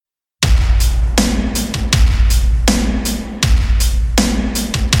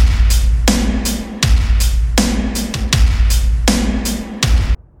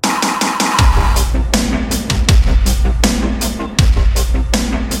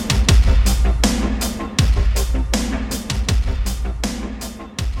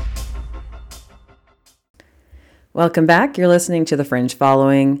Welcome back. You're listening to The Fringe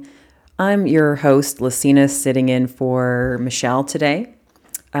Following. I'm your host, Lucina, sitting in for Michelle today.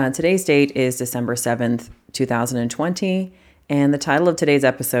 Today's date is December 7th, 2020, and the title of today's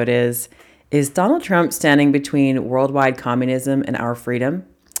episode is Donald Trump standing between worldwide communism and our freedom?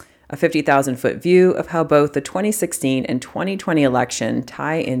 A 50,000-foot view of how both the 2016 and 2020 election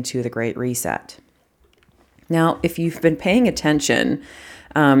tie into the Great Reset. Now, if you've been paying attention,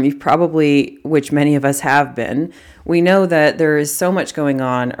 you've probably, which many of us have been, we know that there is so much going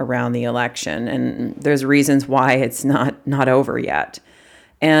on around the election, and there's reasons why it's not over yet.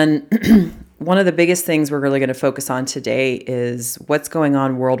 And one of the biggest things we're really going to focus on today is what's going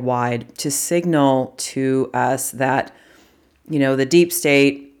on worldwide to signal to us that, the deep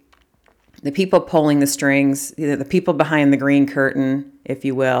state, the people pulling the strings, the people behind the green curtain, if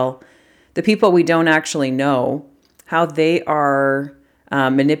you will, the people we don't actually know, how they are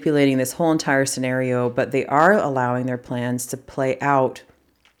manipulating this whole entire scenario, but they are allowing their plans to play out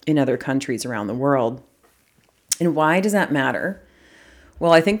in other countries around the world. And why does that matter?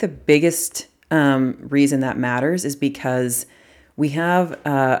 Well, I think the biggest reason that matters is because we have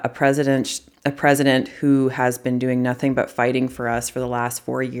a president who has been doing nothing but fighting for us for the last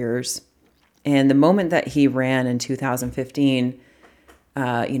 4 years. And the moment that he ran in 2015,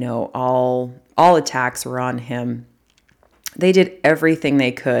 all attacks were on him. They did everything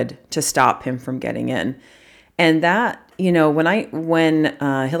they could to stop him from getting in. And that, when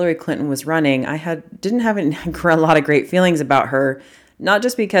Hillary Clinton was running, I didn't have a lot of great feelings about her, not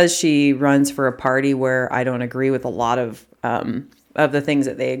just because she runs for a party where I don't agree with a lot of the things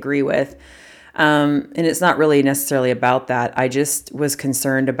that they agree with. And it's not really necessarily about that. I just was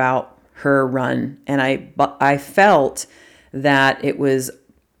concerned about her run. And I felt that it was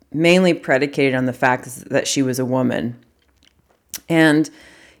mainly predicated on the fact that she was a woman. And,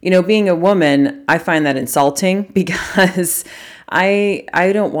 being a woman, I find that insulting because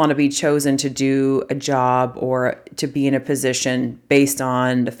I don't want to be chosen to do a job or to be in a position based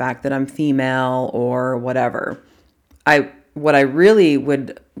on the fact that I'm female or whatever. What I really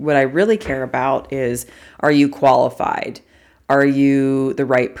care about is, are you qualified? Are you the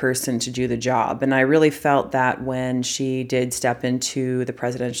right person to do the job? And I really felt that when she did step into the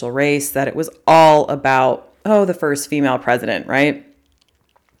presidential race, that it was all about, the first female president, right?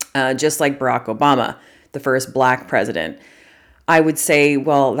 Just like Barack Obama, the first black president. I would say,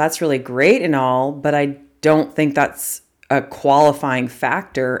 well, that's really great and all, but I don't think that's a qualifying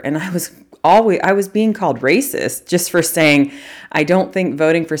factor. And I was being called racist just for saying, I don't think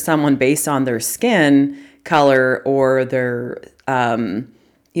voting for someone based on their skin color or their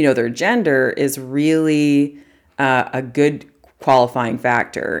gender is really a good qualifying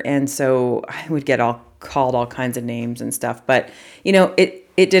factor. And so I would get called all kinds of names and stuff, but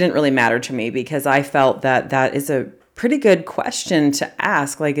it didn't really matter to me because I felt that is a pretty good question to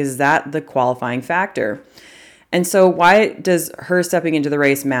ask. Like, is that the qualifying factor? And so why does her stepping into the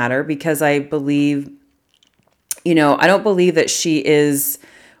race matter? Because I believe, I don't believe that she is,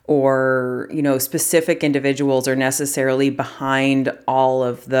 or, specific individuals are necessarily behind all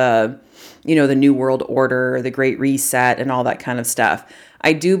of the, the New World Order, the Great Reset, and all that kind of stuff.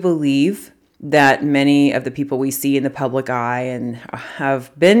 I do believe that many of the people we see in the public eye and have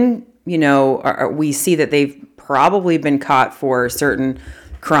been, we see that they've probably been caught for certain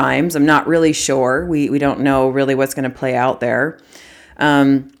crimes. I'm not really sure. We don't know really what's going to play out there.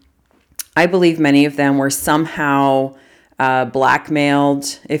 I believe many of them were somehow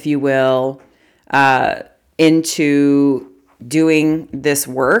blackmailed, if you will, into doing this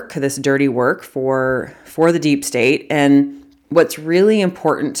work, this dirty work for the deep state. And what's really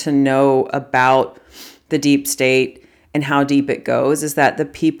important to know about the deep state and how deep it goes is that the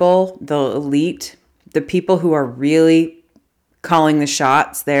people, the elite, the people who are really calling the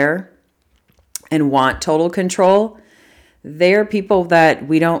shots there and want total control, they're people that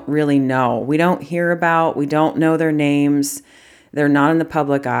we don't really know. We don't hear about, we don't know their names. They're not in the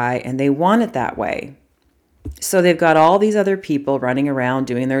public eye, and they want it that way. So they've got all these other people running around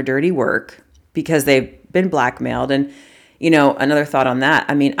doing their dirty work because they've been blackmailed. And another thought on that.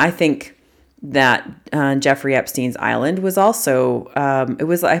 I mean, I think that Jeffrey Epstein's island was also,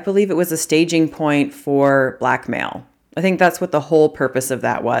 I believe it was a staging point for blackmail. I think that's what the whole purpose of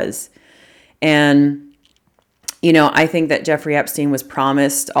that was. And, I think that Jeffrey Epstein was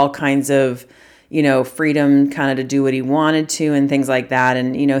promised all kinds of, freedom kind of to do what he wanted to and things like that.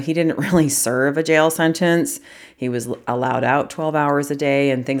 And, he didn't really serve a jail sentence. He was allowed out 12 hours a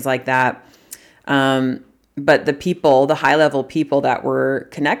day and things like that. But the people, the high-level people that were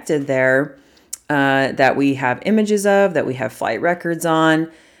connected there, that we have images of, that we have flight records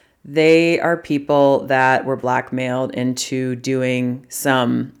on, They are people that were blackmailed into doing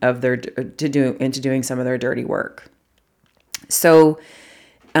some of their dirty work. So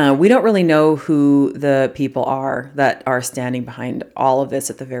we don't really know who the people are that are standing behind all of this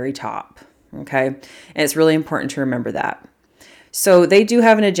at the very top. Okay. And it's really important to remember that. So they do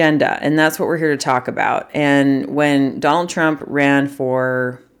have an agenda, and that's what we're here to talk about. And when Donald Trump ran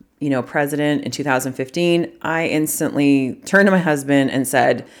for, president in 2015, I instantly turned to my husband and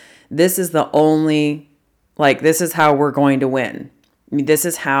said, this is how we're going to win. I mean, this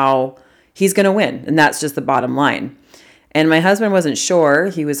is how he's going to win. And that's just the bottom line. And my husband wasn't sure.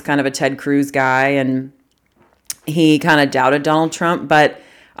 He was kind of a Ted Cruz guy, and he kind of doubted Donald Trump. But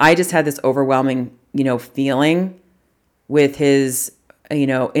I just had this overwhelming, feeling with his,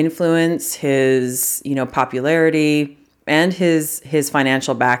 influence, his, popularity, and his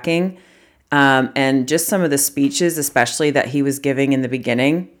financial backing, and just some of the speeches, especially that he was giving in the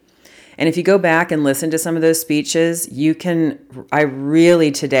beginning. And if you go back and listen to some of those speeches, I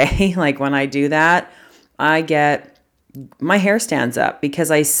really today, like when I do that, my hair stands up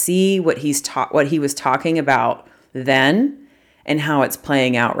because I see what he was talking about then and how it's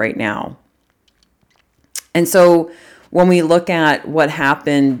playing out right now. And so when we look at what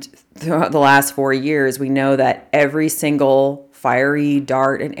happened throughout the last 4 years, we know that every single fiery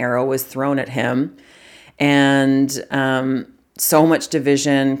dart and arrow was thrown at him. And so much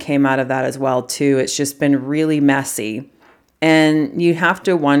division came out of that as well, too. It's just been really messy. And you have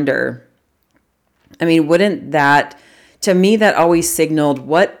to wonder, I mean, to me, that always signaled,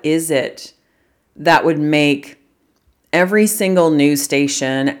 what is it that would make every single news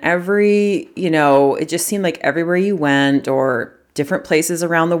station, it just seemed like everywhere you went or different places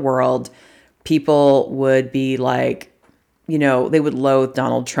around the world, people would be like, they would loathe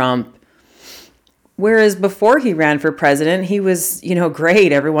Donald Trump. Whereas before he ran for president, he was,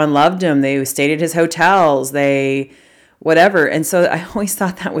 great. Everyone loved him. They stayed at his hotels, whatever. And so I always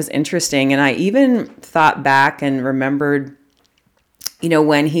thought that was interesting. And I even thought back and remembered,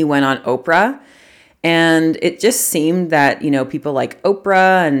 when he went on Oprah. And it just seemed that, people like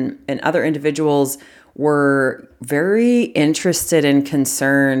Oprah and other individuals were very interested and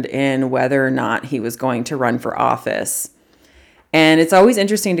concerned in whether or not he was going to run for office. And it's always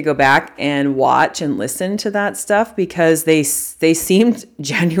interesting to go back and watch and listen to that stuff because they seemed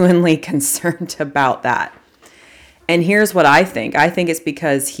genuinely concerned about that. And here's what I think. I think it's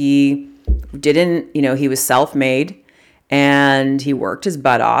because he was self-made and he worked his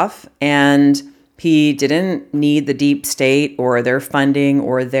butt off, and he didn't need the deep state or their funding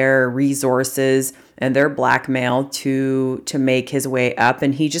or their resources and their blackmail to make his way up.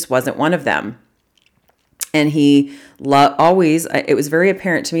 And he just wasn't one of them. And it was very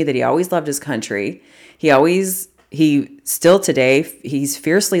apparent to me that he always loved his country. He still today, he's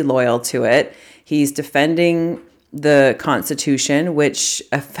fiercely loyal to it. He's defending the Constitution, which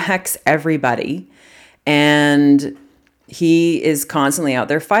affects everybody. And he is constantly out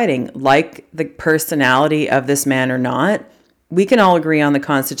there fighting. Like the personality of this man or not, we can all agree on the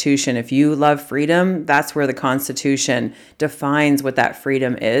Constitution. If you love freedom, that's where the Constitution defines what that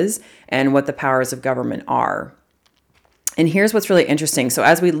freedom is and what the powers of government are. And here's what's really interesting. So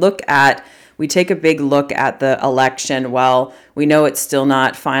as we take a big look at the election, well, we know it's still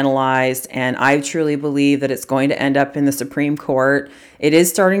not finalized, and I truly believe that it's going to end up in the Supreme Court. It is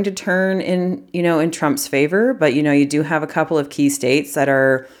starting to turn in Trump's favor, but you do have a couple of key states that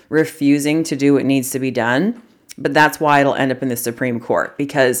are refusing to do what needs to be done. But that's why it'll end up in the Supreme Court,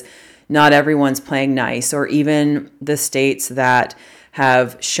 because not everyone's playing nice, or even the states that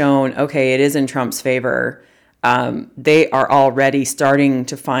have shown, okay, it is in Trump's favor. They are already starting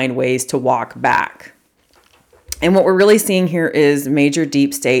to find ways to walk back. And what we're really seeing here is major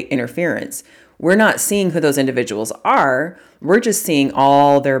deep state interference. We're not seeing who those individuals are. We're just seeing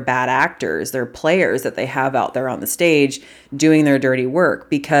all their bad actors, their players that they have out there on the stage doing their dirty work.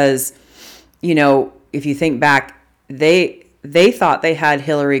 Because, if you think back, they thought they had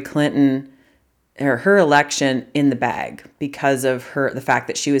Hillary Clinton or her election in the bag because of the fact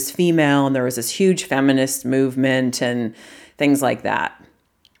that she was female, and there was this huge feminist movement and things like that.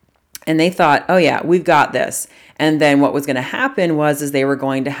 And they thought, oh yeah, we've got this. And then what was going to happen is they were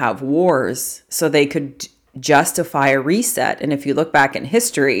going to have wars so they could justify a reset. And if you look back in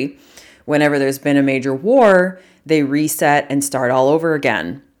history, whenever there's been a major war, they reset and start all over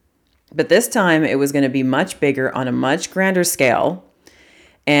again. But this time it was going to be much bigger on a much grander scale.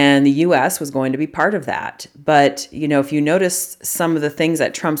 And the U.S. was going to be part of that. But, if you notice some of the things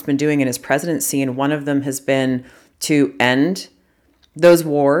that Trump's been doing in his presidency, and one of them has been to end those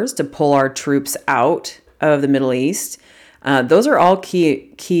wars, to pull our troops out of the Middle East. Those are all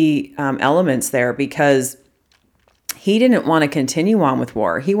key elements there, because he didn't want to continue on with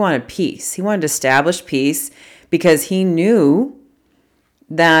war. He wanted peace. He wanted to establish peace because he knew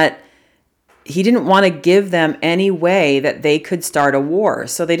that he didn't want to give them any way that they could start a war.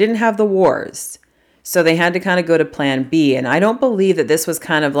 So they didn't have the wars. So they had to kind of go to plan B. And I don't believe that this was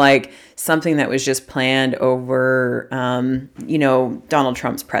kind of like something that was just planned over, Donald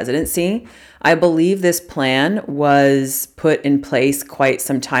Trump's presidency. I believe this plan was put in place quite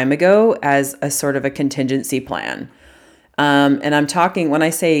some time ago as a sort of a contingency plan. And I'm talking, when I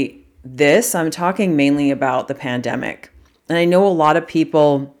say this, I'm talking mainly about the pandemic. And I know a lot of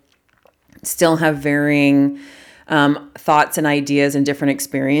people still have varying thoughts and ideas and different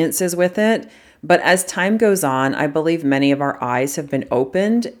experiences with it. But as time goes on, I believe many of our eyes have been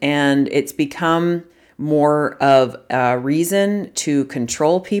opened, and it's become more of a reason to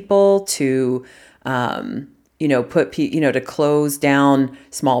control people, to to close down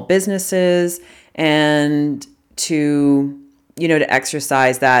small businesses, and to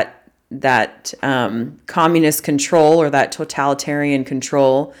exercise that communist control, or that totalitarian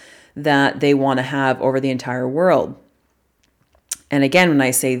control that they want to have over the entire world. And again, when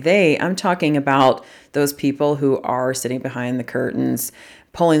I say they, I'm talking about those people who are sitting behind the curtains,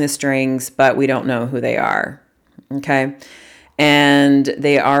 pulling the strings, but we don't know who they are. Okay. And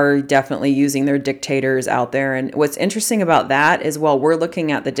they are definitely using their dictators out there. And what's interesting about that is, while we're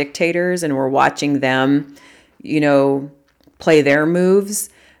looking at the dictators and we're watching them, play their moves,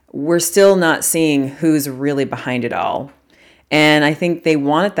 we're still not seeing who's really behind it all. And I think they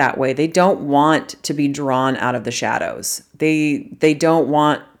want it that way. They don't want to be drawn out of the shadows. They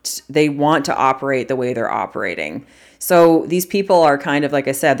want to operate the way they're operating. So these people are kind of, like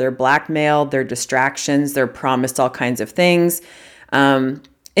I said, they're blackmailed, they're distractions, they're promised all kinds of things. In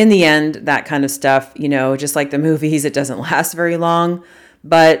the end, that kind of stuff, just like the movies, it doesn't last very long.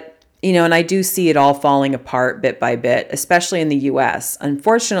 But, and I do see it all falling apart bit by bit, especially in the US.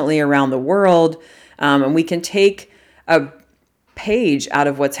 Unfortunately, around the world, and we can take a page out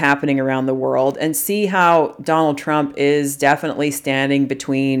of what's happening around the world and see how Donald Trump is definitely standing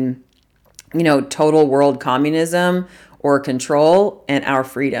between, total world communism or control and our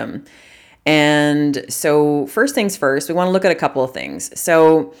freedom. And so first things first, we want to look at a couple of things.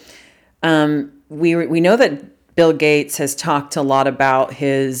 So we know that Bill Gates has talked a lot about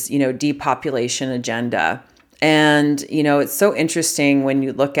his, depopulation agenda. And, it's so interesting when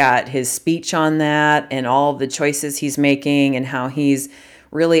you look at his speech on that and all the choices he's making, and how he's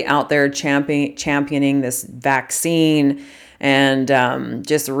really out there championing this vaccine, and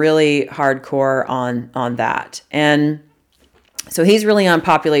just really hardcore on that. And so he's really on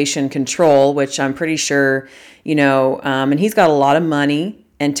population control, which I'm pretty sure, and he's got a lot of money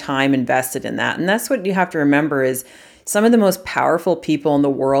and time invested in that. And that's what you have to remember, is some of the most powerful people in the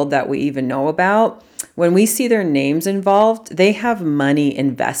world that we even know about, when we see their names involved, they have money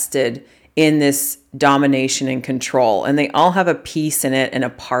invested in this domination and control, and they all have a piece in it and a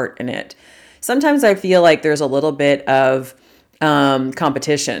part in it. Sometimes I feel like there's a little bit of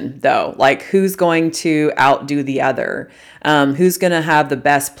competition, though, like who's going to outdo the other, who's going to have the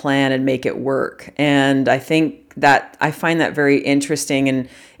best plan and make it work. And I think that I find that very interesting, and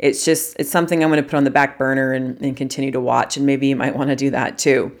it's something I'm going to put on the back burner and continue to watch, and maybe you might want to do that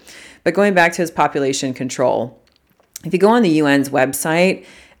too. But going back to his population control, if you go on the UN's website,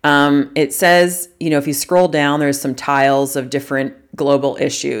 it says, if you scroll down, there's some tiles of different global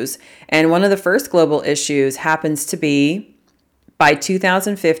issues. And one of the first global issues happens to be, by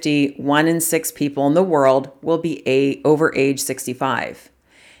 2050, 1 in 6 people in the world will be over age 65.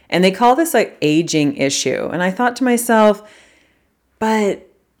 And they call this like aging issue. And I thought to myself, but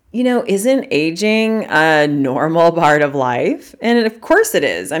isn't aging a normal part of life? And of course it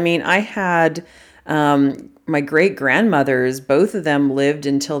is. I mean, I had my great grandmothers, both of them lived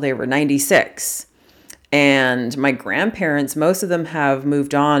until they were 96. And my grandparents, most of them have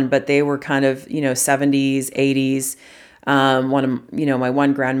moved on, but they were kind of, 70s, 80s. My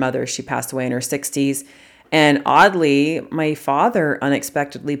one grandmother, she passed away in her 60s. And oddly, my father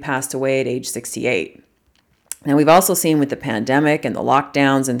unexpectedly passed away at age 68. Now, we've also seen with the pandemic and the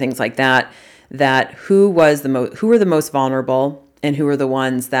lockdowns and things like that, who were the most vulnerable and who were the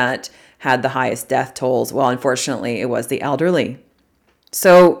ones that had the highest death tolls. Well, unfortunately, it was the elderly.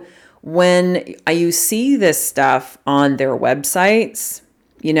 So when you see this stuff on their websites,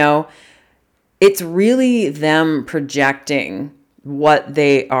 it's really them projecting what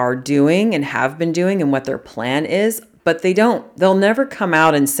they are doing and have been doing and what their plan is. But they'll never come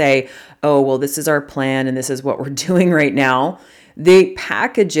out and say, oh, well, this is our plan and this is what we're doing right now. they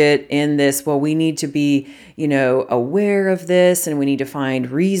package it in this, well, we need to be, aware of this, and we need to find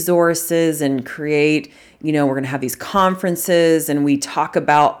resources and create, we're going to have these conferences and we talk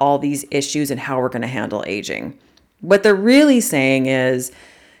about all these issues and how we're going to handle aging. What they're really saying is,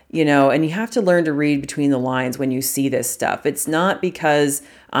 and you have to learn to read between the lines when you see this stuff. It's not because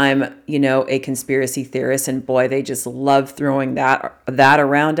I'm, a conspiracy theorist and boy, they just love throwing that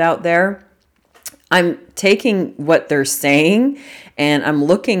around out there. I'm taking what they're saying and I'm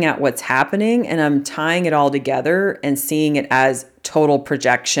looking at what's happening and I'm tying it all together and seeing it as total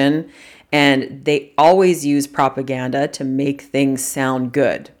projection. And they always use propaganda to make things sound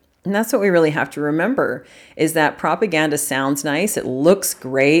good. And that's what we really have to remember, is that propaganda sounds nice. It looks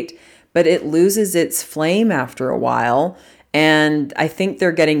great, but it loses its flame after a while. And I think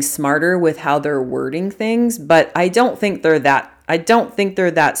they're getting smarter with how they're wording things, but I don't think they're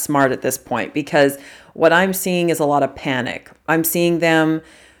that smart at this point, because what I'm seeing is a lot of panic. I'm seeing them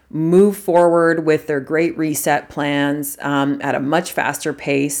move forward with their Great Reset plans at a much faster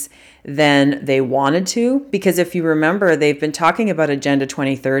pace than they wanted to. Because if you remember, they've been talking about Agenda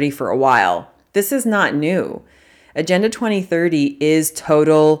 2030 for a while. This is not new. Agenda 2030 is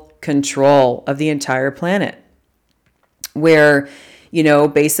total control of the entire planet, where,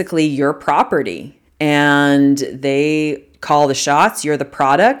 basically your property, and they call the shots, you're the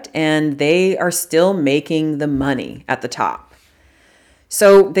product, and they are still making the money at the top.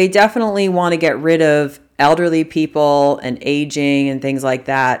 So they definitely want to get rid of elderly people and aging and things like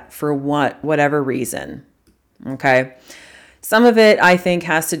that for whatever reason. Okay. Some of it, I think,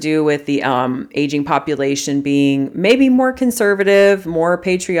 has to do with the aging population being maybe more conservative, more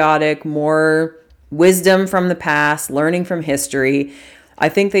patriotic, more wisdom from the past, learning from history. I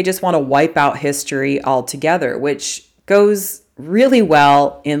think they just want to wipe out history altogether, which goes really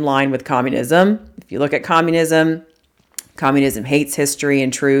well in line with communism. If you look at communism hates history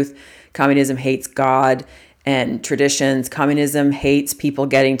and truth. Communism hates God and traditions. Communism hates people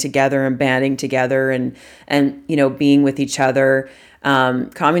getting together and banding together and being with each other.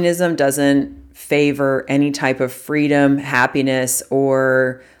 Communism doesn't favor any type of freedom, happiness,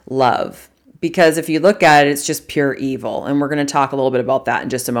 or love. Because if you look at it, it's just pure evil. And we're going to talk a little bit about that in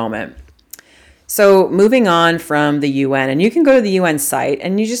just a moment. So moving on from the UN, and you can go to the UN site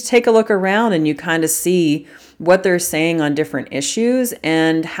and you just take a look around and you kind of see what they're saying on different issues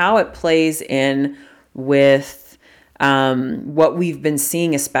and how it plays in with what we've been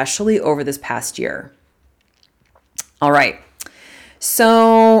seeing, especially over this past year. All right.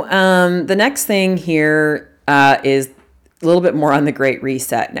 So the next thing here is a little bit more on the Great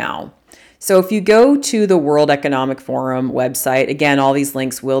Reset now. So if you go to the World Economic Forum website, again, all these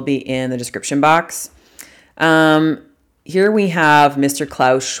links will be in the description box. Here we have Mr.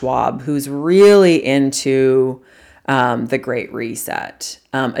 Klaus Schwab, who's really into the Great Reset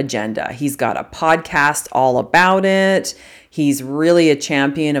agenda. He's got a podcast all about it. He's really a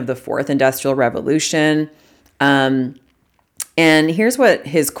champion of the fourth industrial revolution. And here's what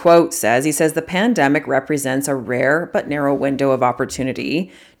his quote says. He says, "The pandemic represents a rare but narrow window of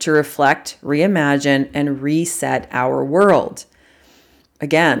opportunity to reflect, reimagine, and reset our world."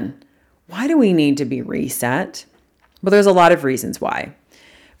 Again, why do we need to be reset? Well, there's a lot of reasons why.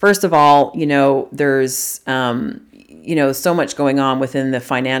 First of all, there's, so much going on within the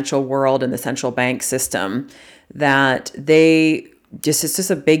financial world and the central bank system that it's just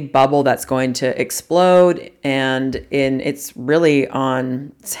a big bubble that's going to explode, and it's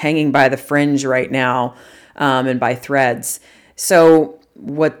hanging by the fringe right now, and by threads. So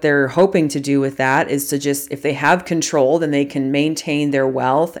what they're hoping to do with that is to just, if they have control, then they can maintain their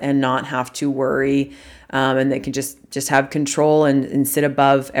wealth and not have to worry, and they can just have control and sit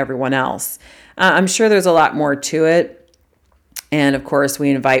above everyone else. I'm sure there's a lot more to it, and of course we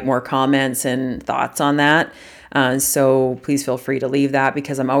invite more comments and thoughts on that. So please feel free to leave that,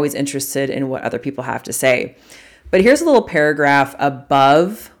 because I'm always interested in what other people have to say. But here's a little paragraph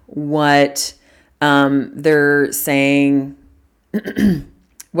above what they're saying,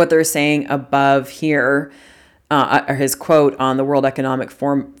 what they're saying above here, or his quote on the World Economic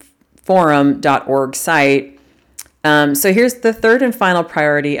Forum.org site. So here's the third and final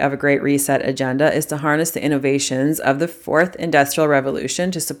priority of a Great Reset agenda is to harness the innovations of the fourth industrial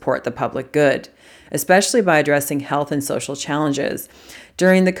revolution to support the public good, especially by addressing health and social challenges.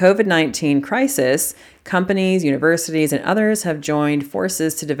 During the COVID-19 crisis, companies, universities, and others have joined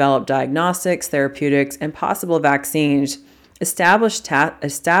forces to develop diagnostics, therapeutics, and possible vaccines, establish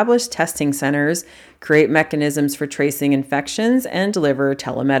testing centers, create mechanisms for tracing infections, and deliver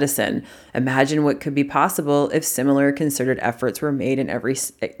telemedicine. Imagine what could be possible if similar concerted efforts were made in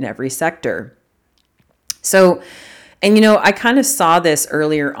every sector. So And, I kind of saw this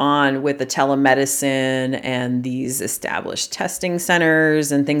earlier on with the telemedicine and these established testing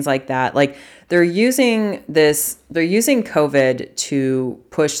centers and things like that. Like they're using COVID to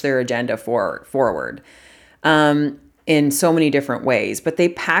push their agenda forward in so many different ways, but they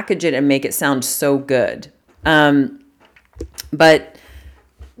package it and make it sound so good. But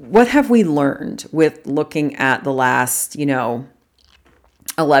what have we learned with looking at the last,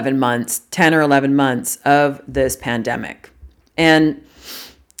 11 months, 10 or 11 months of this pandemic? And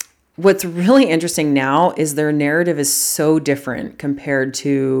what's really interesting now is their narrative is so different compared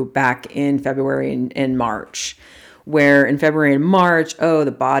to back in February and March, where in February and March,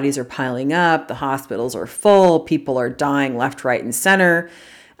 the bodies are piling up, the hospitals are full, people are dying left, right, and center,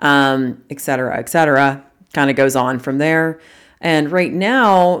 et cetera, kind of goes on from there. And right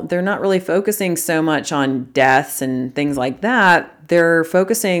now, they're not really focusing so much on deaths and things like that. They're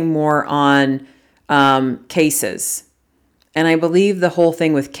focusing more on cases. And I believe the whole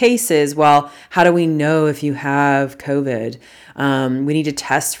thing with cases, well, how do we know if you have COVID? We need to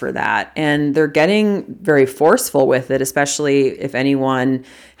test for that. And they're getting very forceful with it, especially if anyone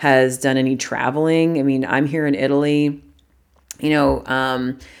has done any traveling. I mean, I'm here in Italy.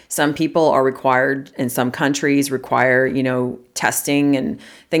 Some people are required, in some countries require, testing and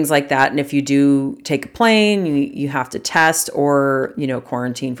things like that. And if you do take a plane, you have to test or,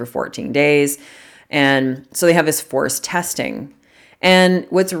 quarantine for 14 days. And so they have this forced testing. And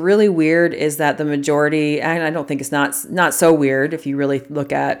what's really weird is that the majority, and I don't think it's not so weird if you really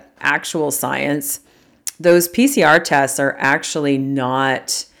look at actual science, those PCR tests are actually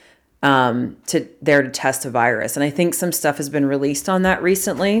not there to test a virus. And I think some stuff has been released on that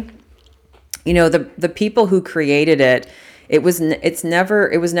recently. The people who created it, it was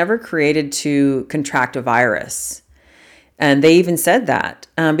never created to contract a virus. And they even said that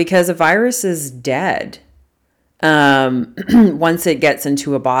because a virus is dead once it gets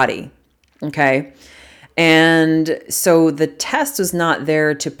into a body. Okay. And so the test was not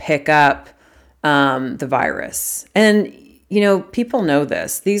there to pick up the virus. And people know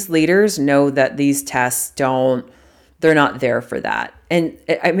this. These leaders know that these tests they're not there for that. And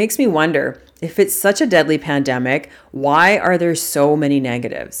it makes me wonder, if it's such a deadly pandemic, why are there so many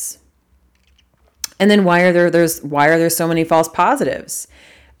negatives? And then why are there so many false positives?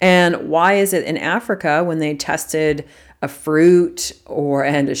 And why is it in Africa, when they tested a fruit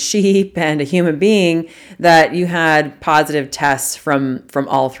and a sheep and a human being, that you had positive tests from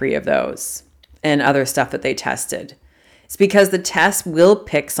all three of those and other stuff that they tested? It's because the test will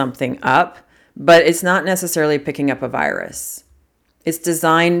pick something up, but it's not necessarily picking up a virus. It's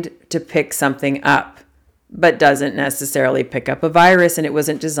designed to pick something up, but doesn't necessarily pick up a virus, and it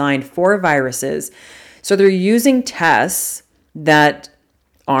wasn't designed for viruses. So they're using tests that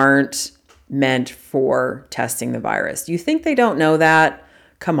aren't meant for testing the virus. You think they don't know that?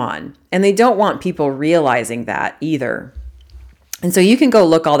 Come on. And they don't want people realizing that either. And so you can go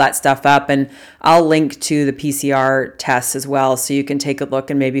look all that stuff up, and I'll link to the PCR tests as well, so you can take a look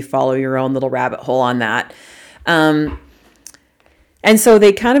and maybe follow your own little rabbit hole on that. And so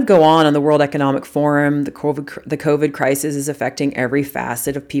they kind of go on the World Economic Forum. The COVID crisis is affecting every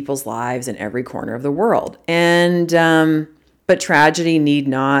facet of people's lives in every corner of the world. And but tragedy need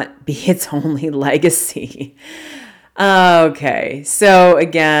not be its only legacy. Okay, so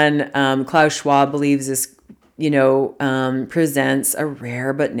again, Klaus Schwab believes this presents a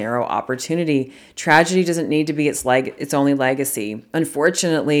rare but narrow opportunity. Tragedy doesn't need to be its only legacy.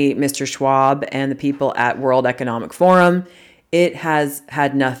 Unfortunately, Mr. Schwab and the people at World Economic Forum, it has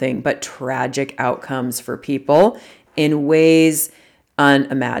had nothing but tragic outcomes for people in ways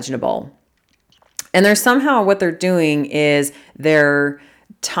unimaginable. And what they're doing is they're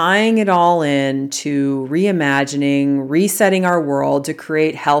tying it all in to reimagining, resetting our world to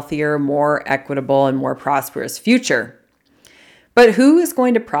create healthier, more equitable, and more prosperous future. But who is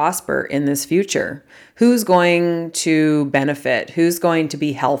going to prosper in this future? Who's going to benefit? Who's going to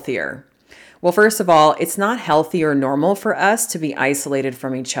be healthier? Well, first of all, it's not healthy or normal for us to be isolated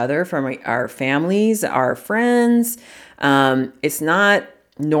from each other, from our families, our friends. It's not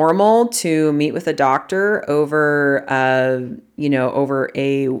normal to meet with a doctor over a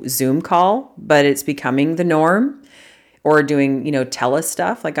Zoom call, but it's becoming the norm. Or doing, tele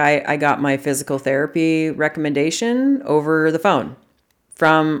stuff. Like I got my physical therapy recommendation over the phone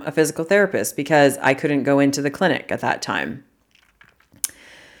from a physical therapist because I couldn't go into the clinic at that time.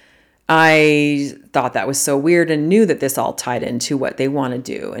 I thought that was so weird and knew that this all tied into what they want to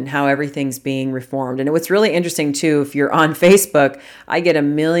do and how everything's being reformed. And what's really interesting too, if you're on Facebook, I get a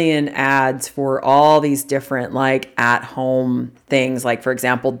million ads for all these different like at home things, like for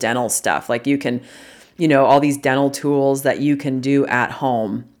example, dental stuff. Like you can all these dental tools that you can do at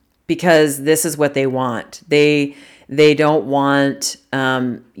home, because this is what they want. They don't want,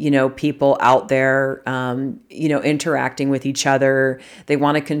 people out there, interacting with each other. They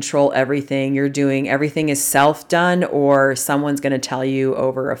want to control everything you're doing. Everything is self-done, or someone's going to tell you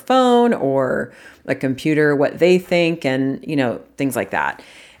over a phone or a computer what they think, and, things like that.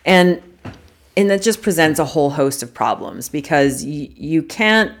 And that just presents a whole host of problems, because you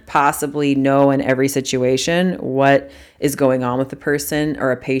can't possibly know in every situation what is going on with the person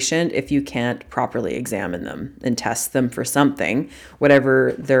or a patient if you can't properly examine them and test them for something,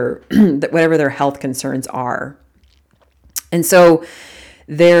 whatever their health concerns are. And so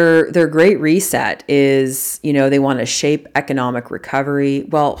their great reset is, they want to shape economic recovery.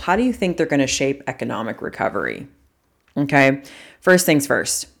 Well, how do you think they're going to shape economic recovery? Okay, first things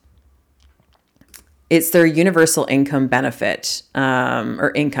first. It's their universal income benefit,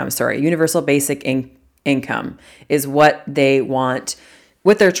 universal basic income is what they want,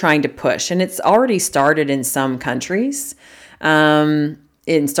 what they're trying to push. And it's already started in some countries.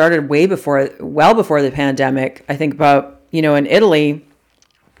 It started well before the pandemic. I think about, in Italy,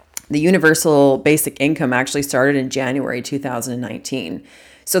 the universal basic income actually started in January 2019.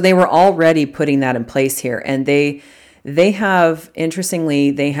 So they were already putting that in place here. And they have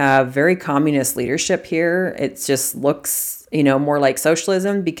very communist leadership here. It just looks, more like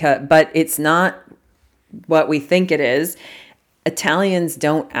socialism, but it's not what we think it is. Italians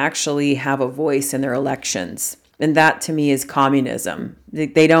don't actually have a voice in their elections. And that to me is communism.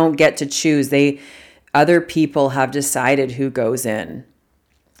 They don't get to choose. Other people have decided who goes in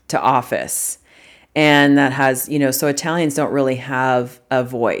to office. And that has, so Italians don't really have a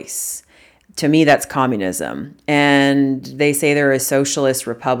voice. To me, that's communism. And they say they're a socialist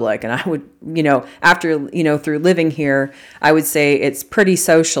republic. And I would, after, through living here, I would say it's pretty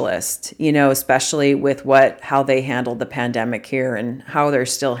socialist, especially with how they handled the pandemic here and how they're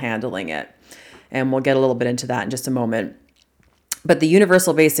still handling it. And we'll get a little bit into that in just a moment. But the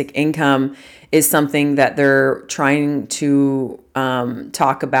universal basic income is something that they're trying to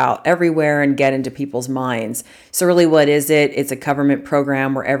talk about everywhere and get into people's minds. So really, what is it? It's a government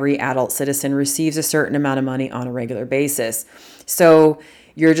program where every adult citizen receives a certain amount of money on a regular basis. So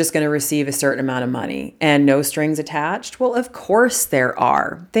you're just going to receive a certain amount of money and no strings attached? Well, of course there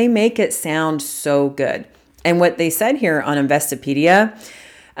are. They make it sound so good. And what they said here on Investopedia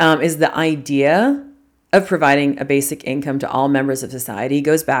is the idea of providing a basic income to all members of society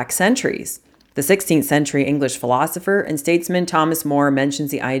goes back centuries. The 16th century English philosopher and statesman Thomas More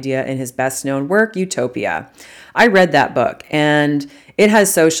mentions the idea in his best-known work, Utopia. I read that book, and it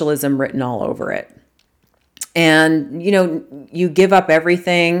has socialism written all over it. And, you give up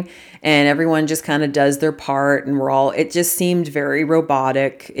everything, and everyone just kind of does their part, and it just seemed very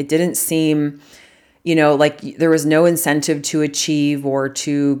robotic. It didn't seem like there was no incentive to achieve or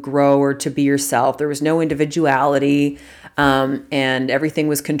to grow or to be yourself. There was no individuality, and everything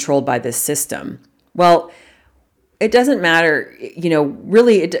was controlled by this system. Well, it doesn't matter,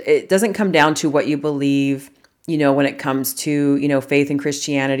 really, it doesn't come down to what you believe, when it comes to, faith in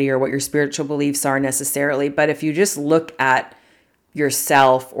Christianity or what your spiritual beliefs are necessarily. But if you just look at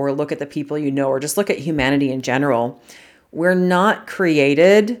yourself or look at the people or just look at humanity in general, we're not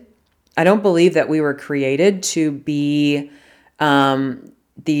created. I don't believe that we were created to be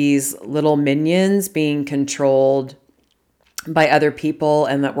these little minions being controlled by other people,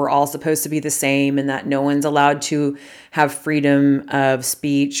 and that we're all supposed to be the same, and that no one's allowed to have freedom of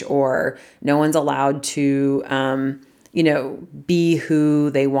speech, or no one's allowed to, be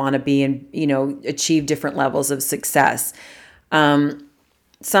who they want to be and, achieve different levels of success.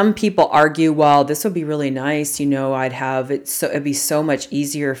 Some people argue, well, this would be really nice. It'd be so much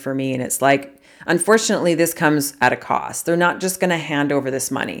easier for me. And it's like, unfortunately, this comes at a cost. They're not just going to hand over this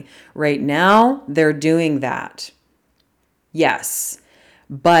money. Right now, they're doing that. Yes.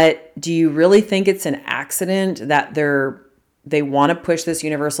 But do you really think it's an accident that they want to push this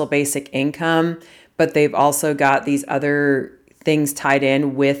universal basic income, but they've also got these other things tied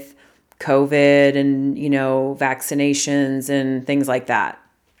in with COVID and, vaccinations and things like that?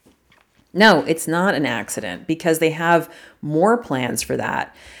 No, it's not an accident, because they have more plans for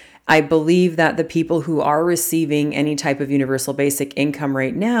that. I believe that the people who are receiving any type of universal basic income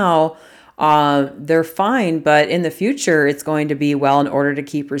right now, they're fine. But in the future, it's going to be, well, in order to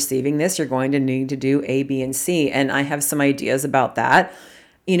keep receiving this, you're going to need to do A, B, and C. And I have some ideas about that.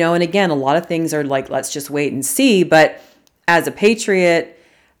 And again, a lot of things are like, let's just wait and see. But as a patriot,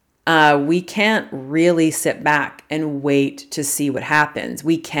 we can't really sit back and wait to see what happens.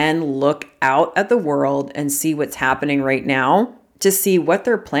 We can look out at the world and see what's happening right now. to see what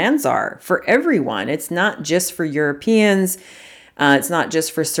their plans are for everyone. It's not just for Europeans. It's not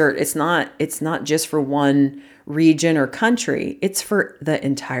just for it's not just for one region or country. It's for the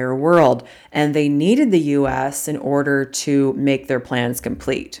entire world. And they needed the US in order to make their plans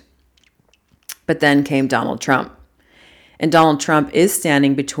complete. But then came Donald Trump. And Donald Trump is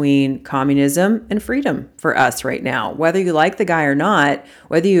standing between communism and freedom for us right now. Whether you like the guy or not,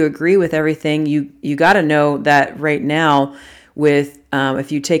 whether you agree with everything, you got to know that right now with,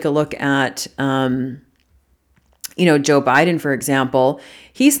 if you take a look at, Joe Biden, for example,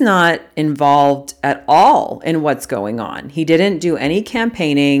 he's not involved at all in what's going on. He didn't do any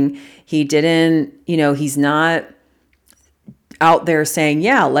campaigning. He didn't, he's not out there saying,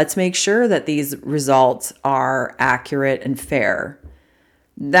 yeah, let's make sure that these results are accurate and fair.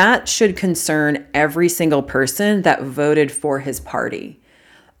 That should concern every single person that voted for his party.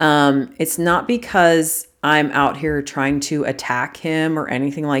 It's not because I'm out here trying to attack him or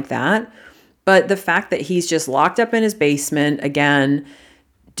anything like that, but the fact that he's just locked up in his basement again,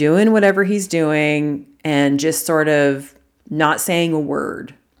 doing whatever he's doing and just sort of not saying a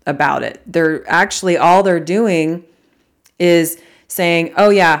word about it. They're actually, all they're doing is saying, oh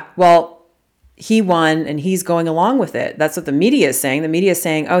yeah, well, he won and he's going along with it. That's what the media is saying. The media is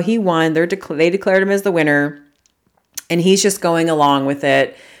saying, oh, he won. They declared him as the winner and he's just going along with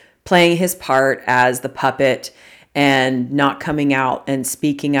it, playing his part as the puppet and not coming out and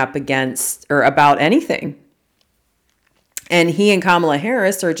speaking up against or about anything. And he and Kamala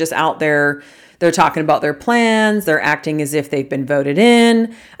Harris are just out there. They're talking about their plans. They're acting as if they've been voted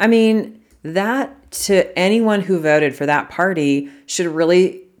in. I mean, that to anyone who voted for that party should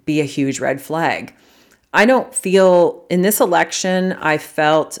really be a huge red flag. I don't feel in this election, I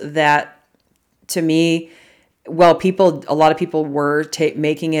felt that to me, well, a lot of people were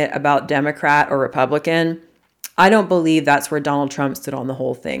making it about Democrat or Republican. I don't believe that's where Donald Trump stood on the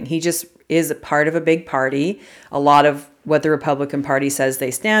whole thing. He just is a part of a big party. A lot of what the Republican Party says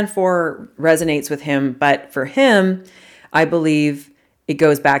they stand for resonates with him. But for him, I believe it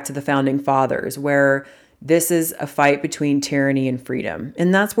goes back to the founding fathers, where this is a fight between tyranny and freedom.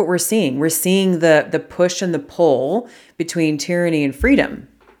 And that's what we're seeing. We're seeing the push and the pull between tyranny and freedom.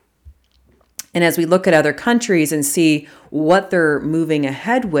 And as we look at other countries and see what they're moving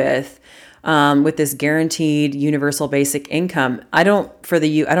ahead with this guaranteed universal basic income, I don't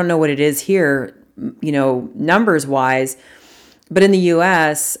know what it is here, numbers wise, but in the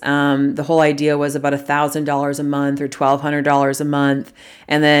US, the whole idea was about $1,000 a month or $1,200 a month.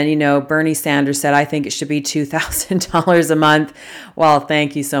 And then, Bernie Sanders said, I think it should be $2,000 a month. Well,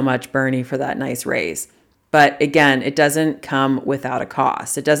 thank you so much, Bernie, for that nice raise. But again, it doesn't come without a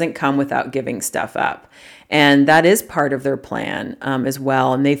cost. It doesn't come without giving stuff up. And that is part of their plan as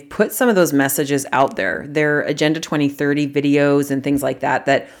well. And they've put some of those messages out there. Their Agenda 2030 videos and things like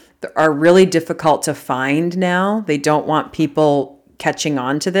that are really difficult to find now. They don't want people catching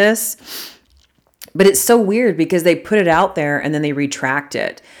on to this. But it's so weird because they put it out there and then they retract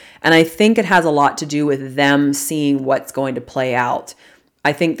it. And I think it has a lot to do with them seeing what's going to play out.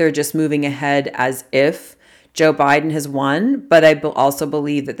 I think they're just moving ahead as if Joe Biden has won, but I also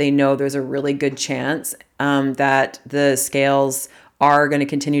believe that they know there's a really good chance that the scales are going to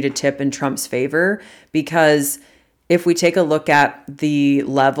continue to tip in Trump's favor, because if we take a look at the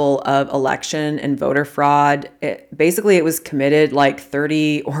level of election and voter fraud, it was committed like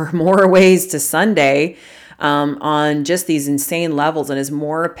 30 or more ways to Sunday on just these insane levels. And as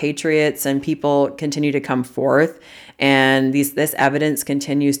more patriots and people continue to come forth and this evidence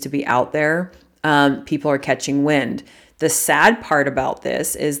continues to be out there, people are catching wind. The sad part about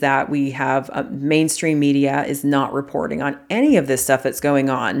this is that we have mainstream media is not reporting on any of this stuff that's going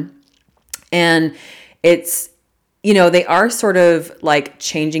on. And it's, they are sort of like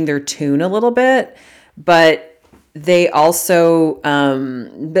changing their tune a little bit, but they also,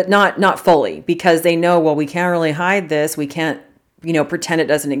 but not fully, because they know, well, we can't really hide this. We can't, pretend it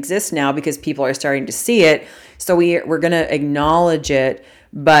doesn't exist now because people are starting to see it. So we're going to acknowledge it,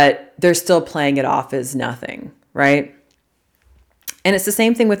 but they're still playing it off as nothing, right? And it's the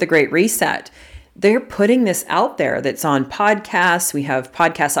same thing with the Great Reset. They're putting this out there that's on podcasts. We have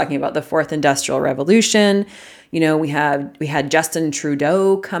podcasts talking about the Fourth Industrial Revolution. We had Justin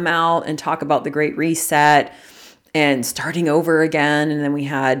Trudeau come out and talk about the Great Reset and starting over again. And then we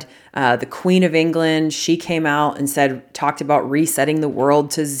had the Queen of England. She came out and talked about resetting the world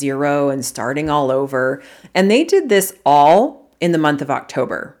to zero and starting all over. And they did this all in the month of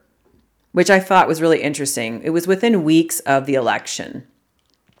October, which I thought was really interesting. It was within weeks of the election.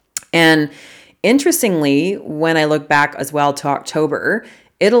 And interestingly, when I look back as well to October,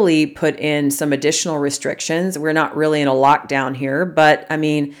 Italy put in some additional restrictions. We're not really in a lockdown here, but I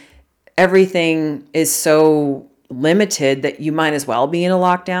mean, everything is so limited that you might as well be in a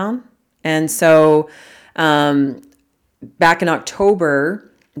lockdown. And so back in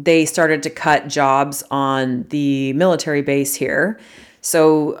October, they started to cut jobs on the military base here.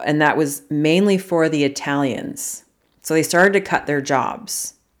 So, and that was mainly for the Italians. So they started to cut their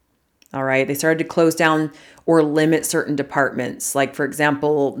jobs. All right. They started to close down or limit certain departments. Like, for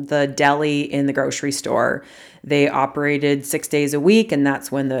example, the deli in the grocery store, they operated 6 days a week. And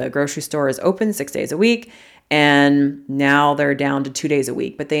that's when the grocery store is open 6 days a week. And now they're down to 2 days a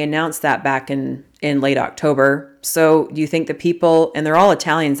week. But they announced that back in late October. So do you think the people, and they're all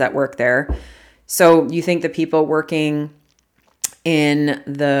Italians that work there. So you think the people working in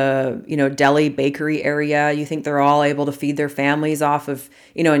the, deli bakery area, you think they're all able to feed their families off of,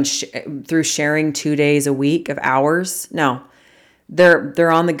 and through sharing 2 days a week of hours? No,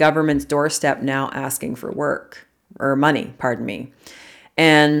 they're on the government's doorstep now asking for work or money, pardon me.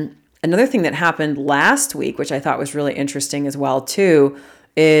 And another thing that happened last week, which I thought was really interesting as well too,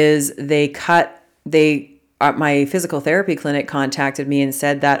 is my physical therapy clinic contacted me and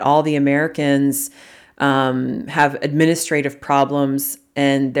said that all the Americans have administrative problems,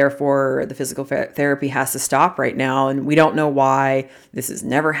 and therefore the physical therapy has to stop right now. And we don't know why. This has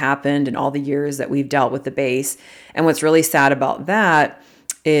never happened in all the years that we've dealt with the base. And what's really sad about that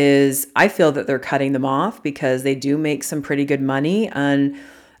is I feel that they're cutting them off because they do make some pretty good money, and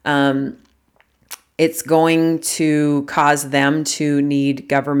it's going to cause them to need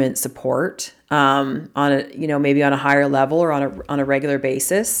government support on a, maybe on a higher level or on a regular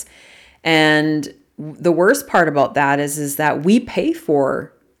basis. And the worst part about that is that we pay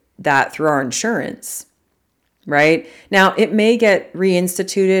for that through our insurance, right? Now, it may get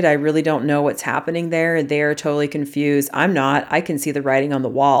reinstituted. I really don't know what's happening there. They're totally confused. I'm not. I can see the writing on the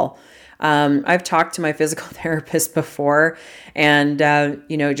wall. I've talked to my physical therapist before, and,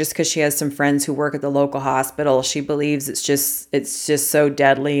 just because she has some friends who work at the local hospital, she believes it's just so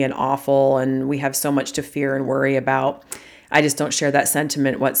deadly and awful, and we have so much to fear and worry about. I just don't share that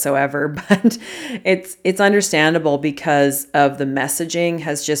sentiment whatsoever, but it's understandable because of the messaging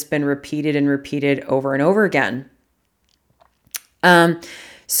has just been repeated and repeated over and over again.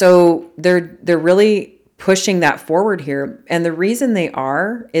 So they're really pushing that forward here. And the reason they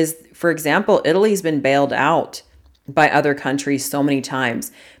are is, for example, Italy's been bailed out by other countries so many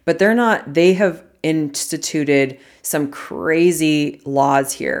times, but they have instituted some crazy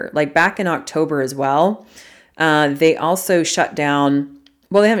laws here. Like back in October as well, they also shut down,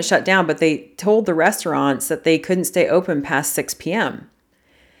 well, they haven't shut down, but they told the restaurants that they couldn't stay open past 6 p.m.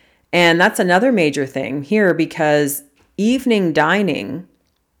 And that's another major thing here because evening dining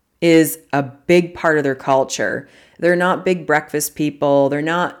is a big part of their culture. They're not big breakfast people. They're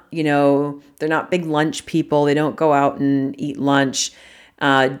not big lunch people. They don't go out and eat lunch.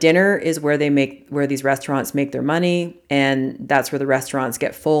 Dinner is where these restaurants make their money, and that's where the restaurants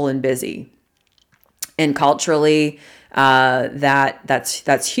get full and busy. And culturally,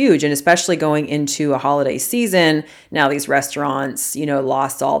 that's huge, and especially going into a holiday season. Now these restaurants, have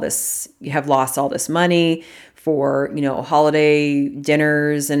lost all this money for holiday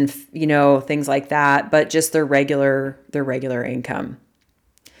dinners and things like that, but just their regular income.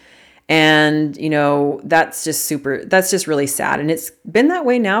 And that's just really sad, and it's been that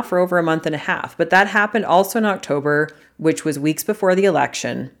way now for over a month and a half. But that happened also in October, which was weeks before the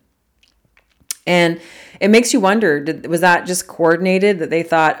election. And it makes you wonder, was that just coordinated that they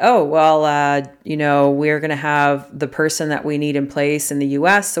thought, oh, well, we're going to have the person that we need in place in the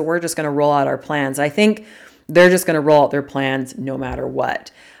U.S., so we're just going to roll out our plans. I think they're just going to roll out their plans no matter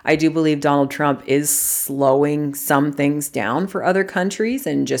what. I do believe Donald Trump is slowing some things down for other countries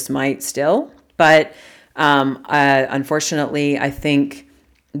and just might still. But unfortunately, I think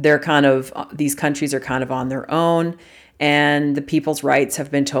these countries are kind of on their own, and the people's rights have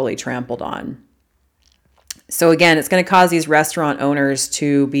been totally trampled on. So again, it's going to cause these restaurant owners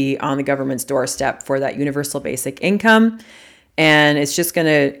to be on the government's doorstep for that universal basic income. And it's just going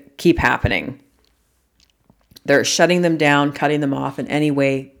to keep happening. They're shutting them down, cutting them off in any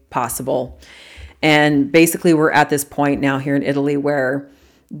way possible. And basically, we're at this point now here in Italy where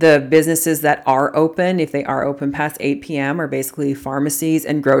the businesses that are open, if they are open past 8 p.m., are basically pharmacies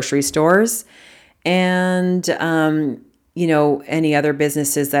and grocery stores. And, any other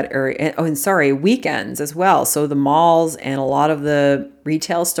businesses that are, weekends as well. So the malls and a lot of the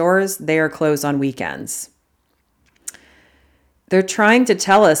retail stores, they are closed on weekends. They're trying to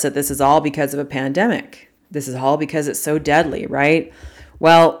tell us that this is all because of a pandemic. This is all because it's so deadly, right?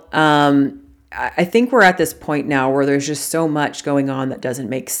 Well, I think we're at this point now where there's just so much going on that doesn't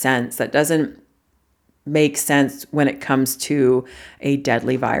make sense, when it comes to a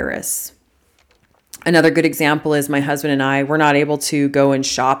deadly virus. Another good example is my husband and I, we're not able to go and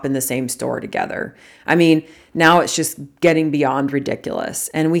shop in the same store together. I mean, now it's just getting beyond ridiculous.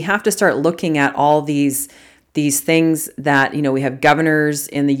 And we have to start looking at all these things that, we have governors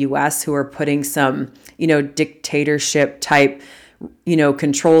in the US who are putting some, dictatorship type,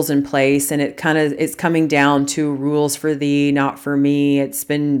 controls in place. And it's coming down to rules for thee, not for me. It's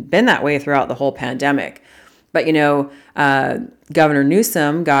been that way throughout the whole pandemic. But, Governor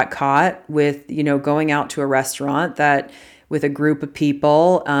Newsom got caught with, going out to a restaurant with a group of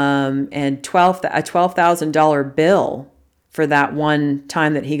people and a $12,000 bill for that one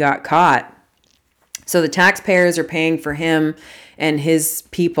time that he got caught. So the taxpayers are paying for him and his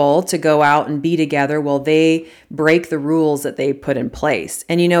people to go out and be together while they break the rules that they put in place.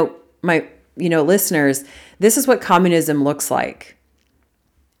 And, listeners, this is what communism looks like.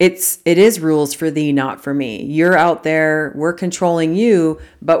 It is rules for thee, not for me. You're out there, we're controlling you,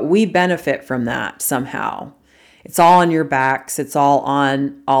 but we benefit from that somehow. It's all on your backs. It's all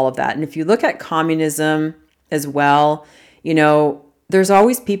on all of that. And if you look at communism as well, there's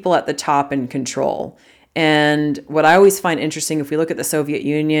always people at the top in control. And what I always find interesting, if we look at the Soviet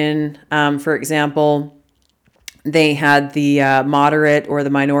Union, for example, they had the moderate or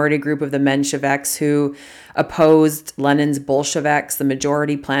the minority group of the Mensheviks who opposed Lenin's Bolsheviks, the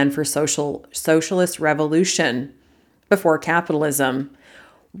majority plan for socialist revolution before capitalism.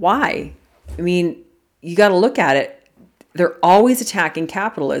 Why? I mean, you got to look at it. They're always attacking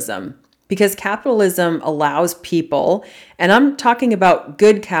capitalism because capitalism allows people, and I'm talking about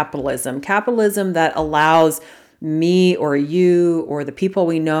good capitalism that allows me or you or the people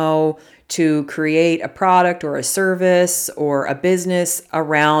we know to create a product or a service or a business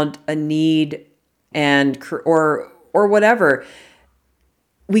around a need or whatever.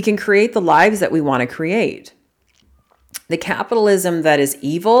 We can create the lives that we want to create. The capitalism that is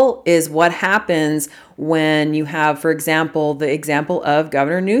evil is what happens when you have, for example, the example of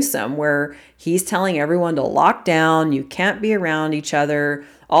Governor Newsom, where he's telling everyone to lock down, you can't be around each other,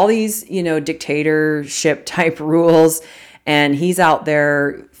 all these, dictatorship type rules. And he's out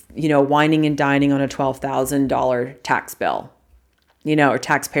there, whining and dining on a $12,000 tax bill, or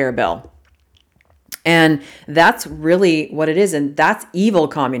taxpayer bill. And that's really what it is. And that's evil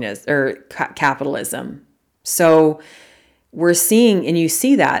capitalism. So we're seeing, and you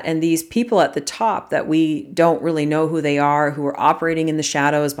see that, and these people at the top that we don't really know who they are, who are operating in the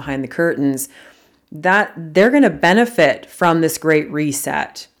shadows behind the curtains, that they're going to benefit from this great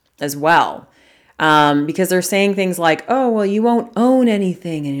reset as well. Because they're saying things like, oh, well, you won't own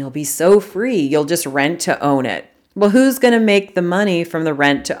anything and you'll be so free. You'll just rent to own it. Well, who's going to make the money from the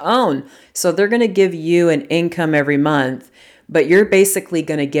rent to own? So they're going to give you an income every month, but you're basically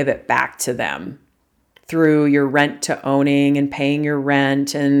going to give it back to them through your rent to owning and paying your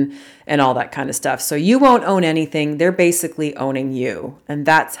rent and all that kind of stuff. So you won't own anything. They're basically owning you. And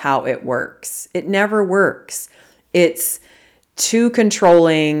that's how it works. It never works. It's too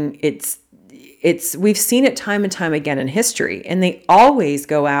controlling. We've seen it time and time again in history, and they always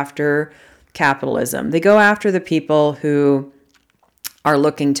go after capitalism. They go after the people who are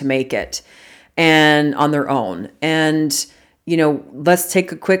looking to make it and on their own. And, let's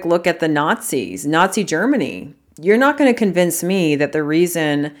take a quick look at the Nazis, Nazi Germany. You're not going to convince me that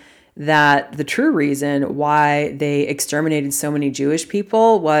the true reason why they exterminated so many Jewish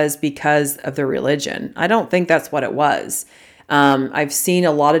people was because of their religion. I don't think that's what it was. I've seen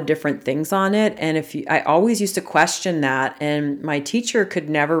a lot of different things on it. And I always used to question that. And my teacher could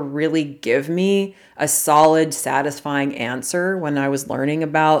never really give me a solid, satisfying answer when I was learning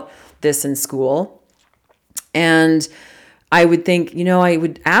about this in school. And I would think, I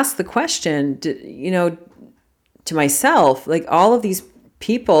would ask the question, to myself, like a lot of these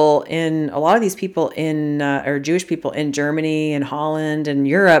people or Jewish people in Germany and Holland and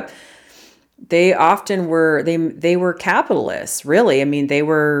Europe, they often were, they were capitalists, really. I mean,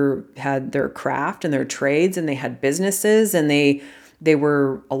 had their craft and their trades, and they had businesses, and a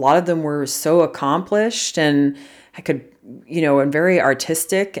lot of them were so accomplished and and very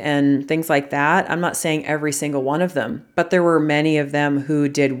artistic and things like that. I'm not saying every single one of them, but there were many of them who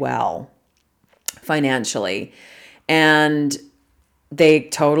did well financially, and they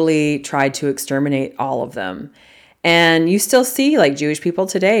totally tried to exterminate all of them. And you still see like Jewish people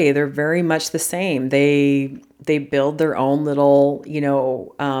today, they're very much the same. They build their own little,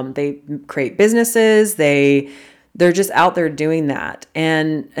 they create businesses. They They're just out there doing that.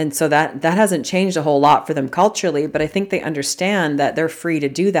 And so that hasn't changed a whole lot for them culturally, but I think they understand that they're free to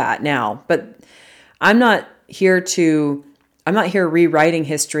do that now. But I'm not here rewriting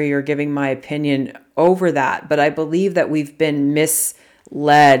history or giving my opinion over that, but I believe that we've been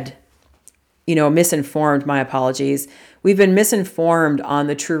misinformed, my apologies. We've been misinformed on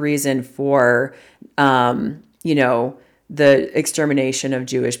the true reason for, the extermination of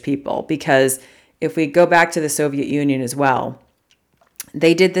Jewish people. Because if we go back to the Soviet Union as well,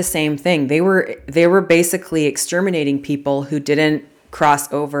 they did the same thing. They were basically exterminating people who didn't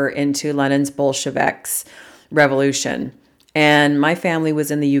cross over into Lenin's Bolsheviks revolution. And my family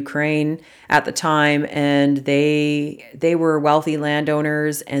was in the Ukraine at the time, and they were wealthy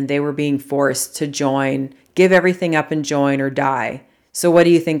landowners, and they were being forced to give everything up and join or die. So what do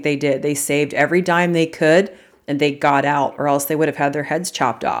you think they did? They saved every dime they could, and they got out, or else they would have had their heads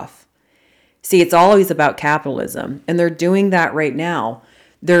chopped off. See, it's always about capitalism, and they're doing that right now.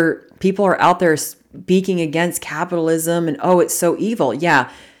 People are out there speaking against capitalism, and it's so evil. Yeah,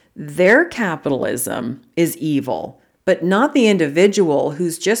 their capitalism is evil, but not the individual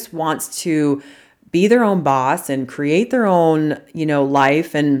who just wants to be their own boss and create their own,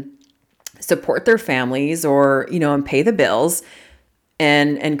 life and support their families, or, and pay the bills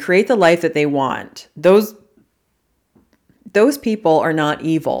and create the life that they want. Those people are not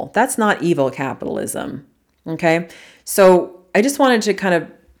evil. That's not evil capitalism. Okay. So I just wanted to kind of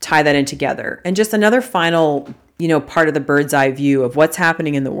tie that in together. And just another final, part of the bird's eye view of what's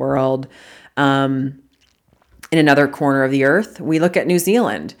happening in the world, in another corner of the earth, we look at New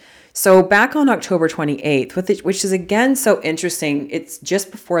Zealand. So back on October 28th, which is again so interesting, it's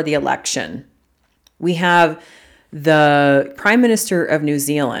just before the election. We have the Prime Minister of New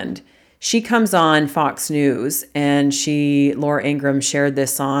Zealand. She comes on Fox News, and Laura Ingraham shared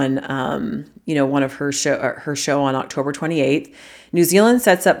this on, one of her show on October 28th. New Zealand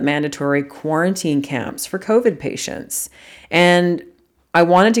sets up mandatory quarantine camps for COVID patients. And I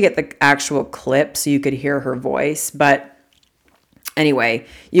wanted to get the actual clip so you could hear her voice, but anyway,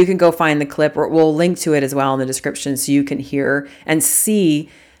 you can go find the clip, or we'll link to it as well in the description so you can hear and see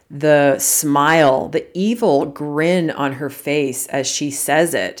the smile, the evil grin on her face as she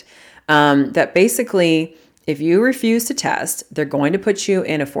says it. That basically, if you refuse to test, they're going to put you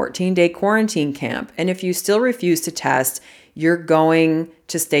in a 14-day quarantine camp. And if you still refuse to test, you're going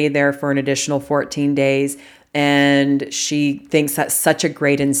to stay there for an additional 14 days. And she thinks that's such a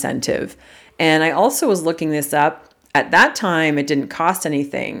great incentive. And I also was looking this up. At that time, it didn't cost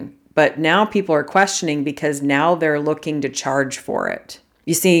anything. But now people are questioning because now they're looking to charge for it.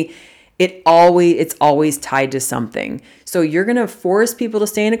 You see, it's always tied to something. So you're going to force people to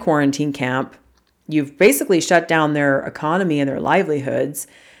stay in a quarantine camp. You've basically shut down their economy and their livelihoods.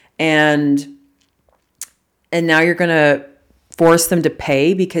 And now you're going to force them to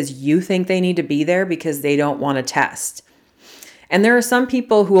pay because you think they need to be there because they don't want to test. And there are some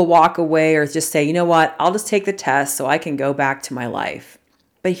people who will walk away or just say, you know what, I'll just take the test so I can go back to my life.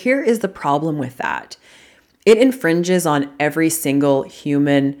 But here is the problem with that. It infringes on every single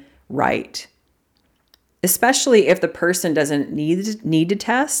human right, especially if the person doesn't need to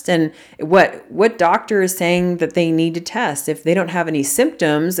test. And what doctor is saying that they need to test? If they don't have any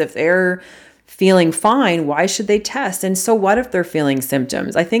symptoms, if they're feeling fine, why should they test? And so what if they're feeling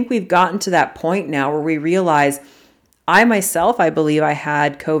symptoms? I think we've gotten to that point now where we realize, I believe I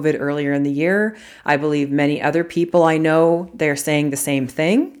had COVID earlier in the year. I believe many other people I know, they're saying the same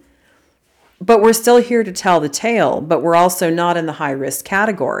thing. But we're still here to tell the tale, but we're also not in the high risk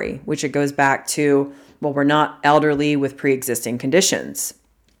category, which it goes back to, well, we're not elderly with pre-existing conditions.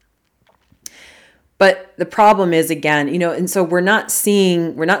 But the problem is, again, and so we're not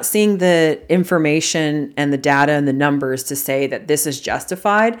seeing the information and the data and the numbers to say that this is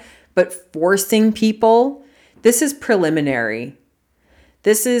justified, but forcing people, this is preliminary.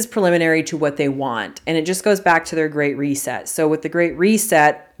 This is preliminary to what they want. And it just goes back to their Great Reset. So with the Great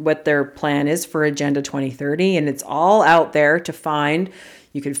Reset, what their plan is for Agenda 2030, and it's all out there to find.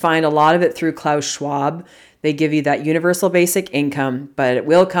 You can find a lot of it through Klaus Schwab. They give you that universal basic income, but it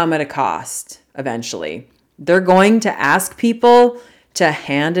will come at a cost eventually. They're going to ask people to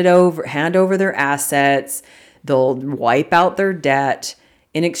hand over their assets. They'll wipe out their debt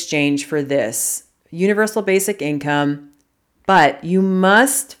in exchange for this universal basic income. But you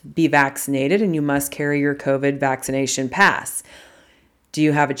must be vaccinated and you must carry your COVID vaccination pass. Do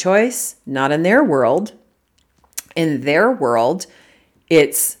you have a choice? Not in their world. In their world,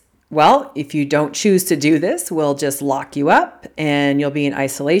 it's, well, if you don't choose to do this, we'll just lock you up and you'll be in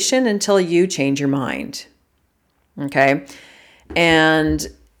isolation until you change your mind. Okay? And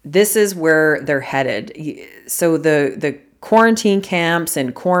this is where they're headed. So the quarantine camps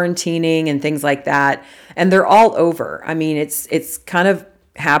and quarantining and things like that, and they're all over. I mean, it's kind of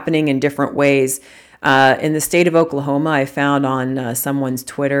happening in different ways. In the state of Oklahoma, I found on someone's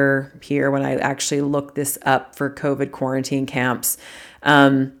Twitter here when I actually looked this up for COVID quarantine camps.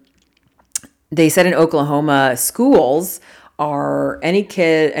 They said in Oklahoma, schools are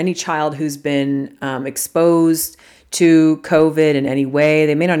any child who's been exposed to COVID in any way.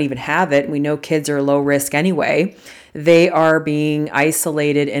 They may not even have it. We know kids are low risk anyway. They are being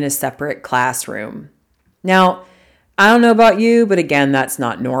isolated in a separate classroom. Now, I don't know about you, but again, that's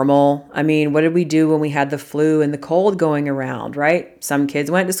not normal. I mean, what did we do when we had the flu and the cold going around, right? Some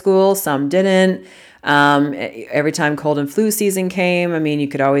kids went to school, some didn't. Every time cold and flu season came, I mean, you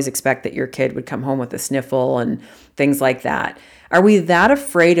could always expect that your kid would come home with a sniffle and things like that. Are we that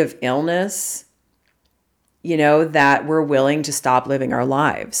afraid of illness, that we're willing to stop living our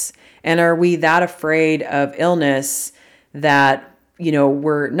lives? And are we that afraid of illness that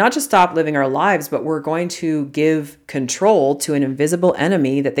we're not just stop living our lives, but we're going to give control to an invisible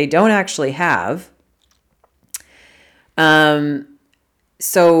enemy that they don't actually have.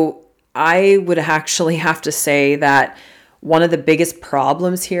 So I would actually have to say that one of the biggest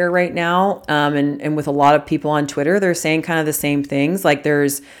problems here right now, and with a lot of people on Twitter, they're saying kind of the same things. Like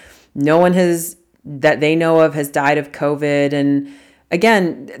there's no one that they know of has died of COVID. And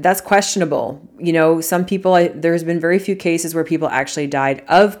again, that's questionable. Some people, there's been very few cases where people actually died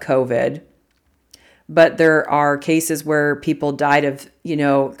of COVID, but there are cases where people died of,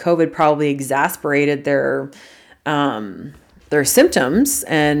 COVID probably exacerbated their symptoms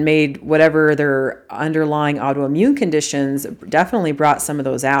and made whatever their underlying autoimmune conditions, definitely brought some of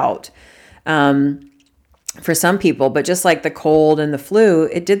those out for some people. But just like the cold and the flu,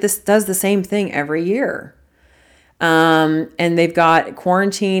 does the same thing every year. And they've got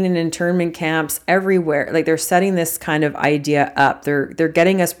quarantine and internment camps everywhere. Like they're setting this kind of idea up. They're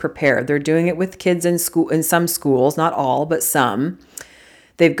getting us prepared. They're doing it with kids in school, in some schools, not all, but some.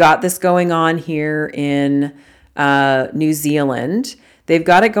 They've got this going on here in New Zealand. They've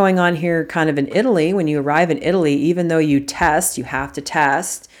got it going on here kind of in Italy. When you arrive in Italy, even though you have to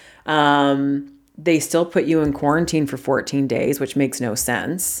test, they still put you in quarantine for 14 days, which makes no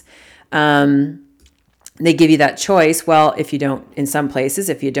sense. They give you that choice. Well, in some places,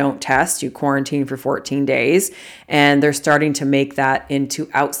 if you don't test, you quarantine for 14 days. And they're starting to make that into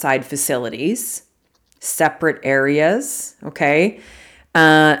outside facilities, separate areas. Okay.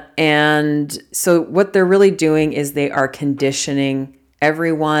 And so what they're really doing is they are conditioning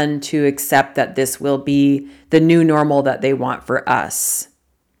everyone to accept that this will be the new normal that they want for us.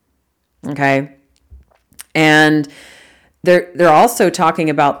 Okay. And they're also talking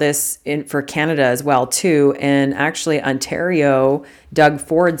about this for Canada as well too. And actually Ontario, Doug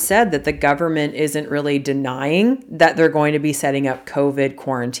Ford said that the government isn't really denying that they're going to be setting up COVID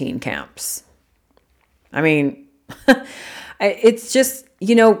quarantine camps. I mean, it's just,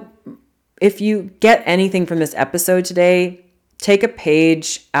 if you get anything from this episode today, take a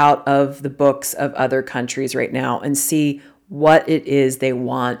page out of the books of other countries right now and see what it is they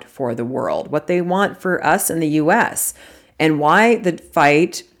want for the world, what they want for us in the US. And why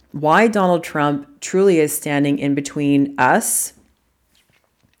Donald Trump truly is standing between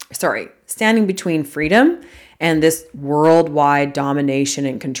freedom and this worldwide domination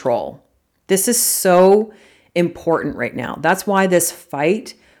and control. This is so important right now. That's why this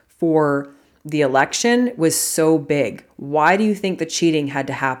fight for the election was so big. Why do you think the cheating had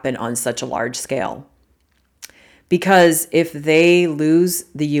to happen on such a large scale? Because if they lose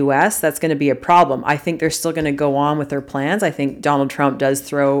the U.S., that's going to be a problem. I think they're still going to go on with their plans. I think Donald Trump does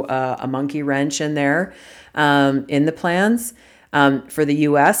throw a monkey wrench in there in the plans. For the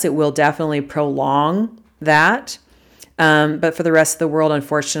U.S., it will definitely prolong that. But for the rest of the world,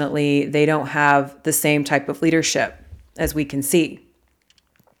 unfortunately, they don't have the same type of leadership as we can see.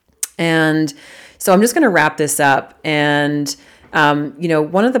 And so I'm just going to wrap this up. And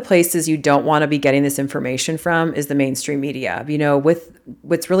one of the places you don't want to be getting this information from is the mainstream media.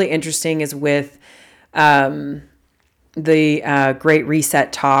 What's really interesting is with the Great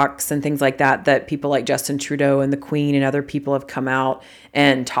Reset talks and things like that people like Justin Trudeau and the Queen and other people have come out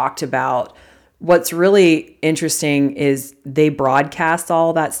and talked about. What's really interesting is they broadcast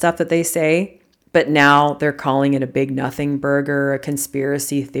all that stuff that they say, but now they're calling it a big nothing burger, a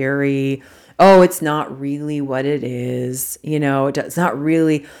conspiracy theory. Oh, it's not really what it is. It's not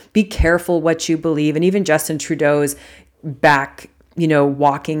really, be careful what you believe. And even Justin Trudeau's talking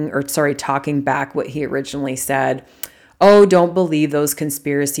back what he originally said. oh, don't believe those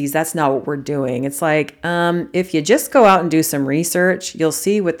conspiracies. That's not what we're doing. It's like, if you just go out and do some research, you'll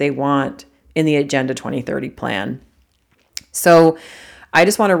see what they want in the Agenda 2030 plan. So I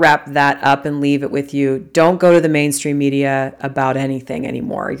just want to wrap that up and leave it with you. Don't go to the mainstream media about anything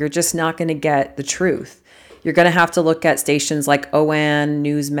anymore. You're just not going to get the truth. You're going to have to look at stations like OAN,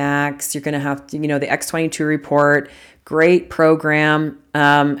 Newsmax. You're going to have to, the X22 report, great program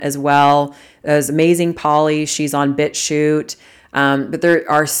as well. There's Amazing Polly. She's on BitChute. But there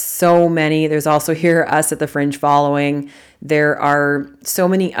are so many. There's also here us at the Fringe Following. There are so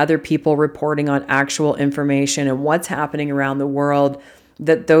many other people reporting on actual information and what's happening around the world,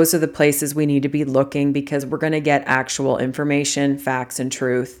 that those are the places we need to be looking, because we're going to get actual information, facts, and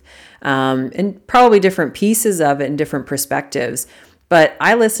truth, and probably different pieces of it and different perspectives. But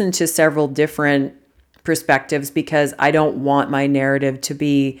I listen to several different perspectives because I don't want my narrative to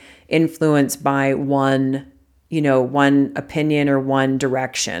be influenced by one opinion or one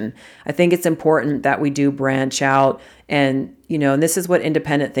direction. I think it's important that we do branch out and this is what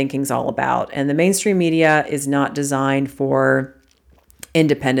independent thinking is all about. And the mainstream media is not designed for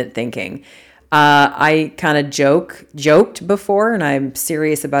independent thinking. I kind of joked before, and I'm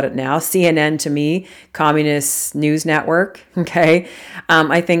serious about it now. CNN, to me, communist news network. Okay.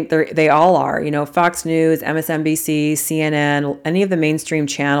 I think they all are, Fox News, MSNBC, CNN, any of the mainstream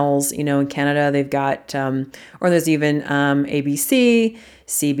channels, in Canada, they've got, or there's even, ABC,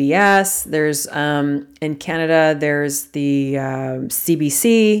 CBS, there's, in Canada, there's the,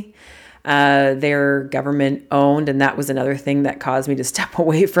 CBC. They're government owned, and that was another thing that caused me to step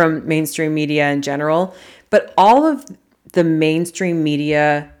away from mainstream media in general. But all of the mainstream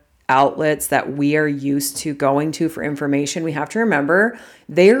media outlets that we are used to going to for information, we have to remember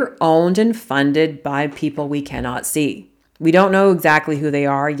they're owned and funded by people we cannot see. We don't know exactly who they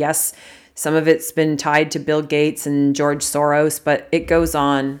are. Yes, some of it's been tied to Bill Gates and George Soros, but it goes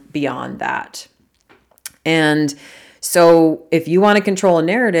on beyond that. And so if you want to control a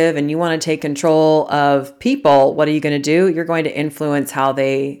narrative and you want to take control of people, what are you going to do? You're going to influence how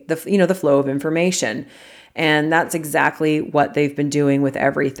the flow of information. And that's exactly what they've been doing with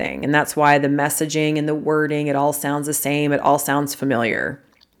everything. And that's why the messaging and the wording, it all sounds the same. It all sounds familiar,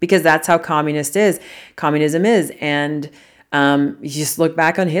 because that's how communism is. And you just look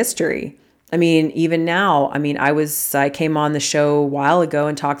back on history. I mean, even now, I came on the show a while ago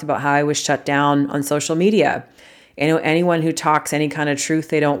and talked about how I was shut down on social media. Anyone who talks any kind of truth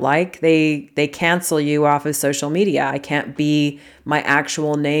they don't like, they cancel you off of social media. I can't be my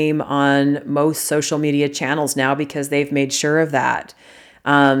actual name on most social media channels now because they've made sure of that.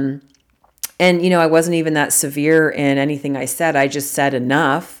 And I wasn't even that severe in anything I said. I just said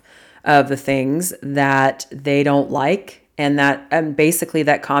enough of the things that they don't like and basically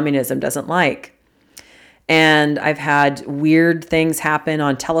that communism doesn't like. And I've had weird things happen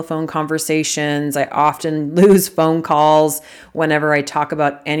on telephone conversations. I often lose phone calls whenever I talk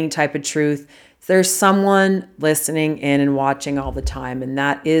about any type of truth. There's someone listening in and watching all the time. And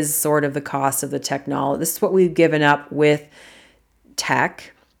that is sort of the cost of the technology. This is what we've given up with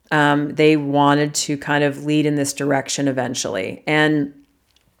tech. They wanted to kind of lead in this direction eventually. And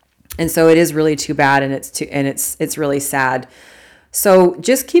so it is really too bad. And it's really sad. So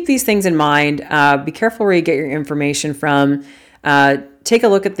just keep these things in mind. Be careful where you get your information from. Take a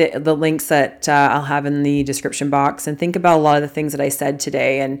look at the links that I'll have in the description box and think about a lot of the things that I said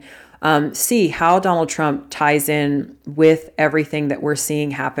today and see how Donald Trump ties in with everything that we're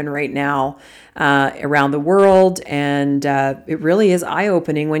seeing happen right now around the world. And it really is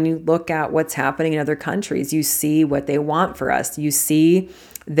eye-opening when you look at what's happening in other countries. You see what they want for us. You see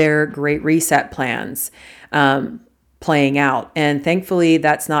their Great Reset plans playing out. And thankfully,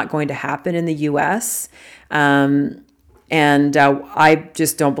 that's not going to happen in the U.S. And I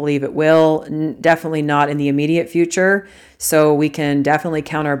just don't believe it will. Definitely not in the immediate future. So we can definitely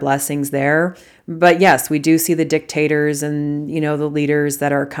count our blessings there. But yes, we do see the dictators and, the leaders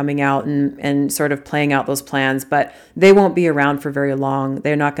that are coming out and sort of playing out those plans, but they won't be around for very long.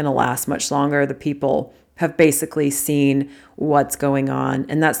 They're not going to last much longer. The people have basically seen what's going on.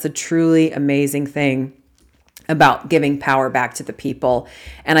 And that's the truly amazing thing about giving power back to the people.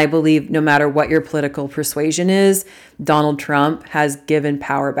 And I believe no matter what your political persuasion is, Donald Trump has given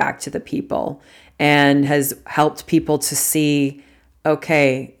power back to the people and has helped people to see,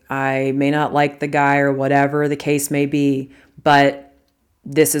 okay, I may not like the guy or whatever the case may be, but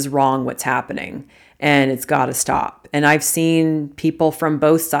this is wrong what's happening and it's got to stop. And I've seen people from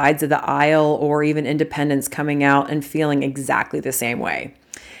both sides of the aisle or even independents coming out and feeling exactly the same way.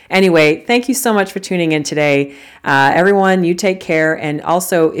 Anyway, thank you so much for tuning in today. Everyone, you take care. And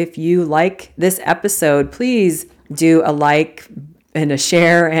also, if you like this episode, please do a like and a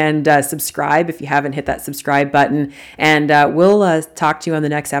share and subscribe if you haven't hit that subscribe button. And we'll talk to you on the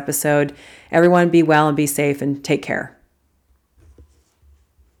next episode. Everyone be well and be safe and take care.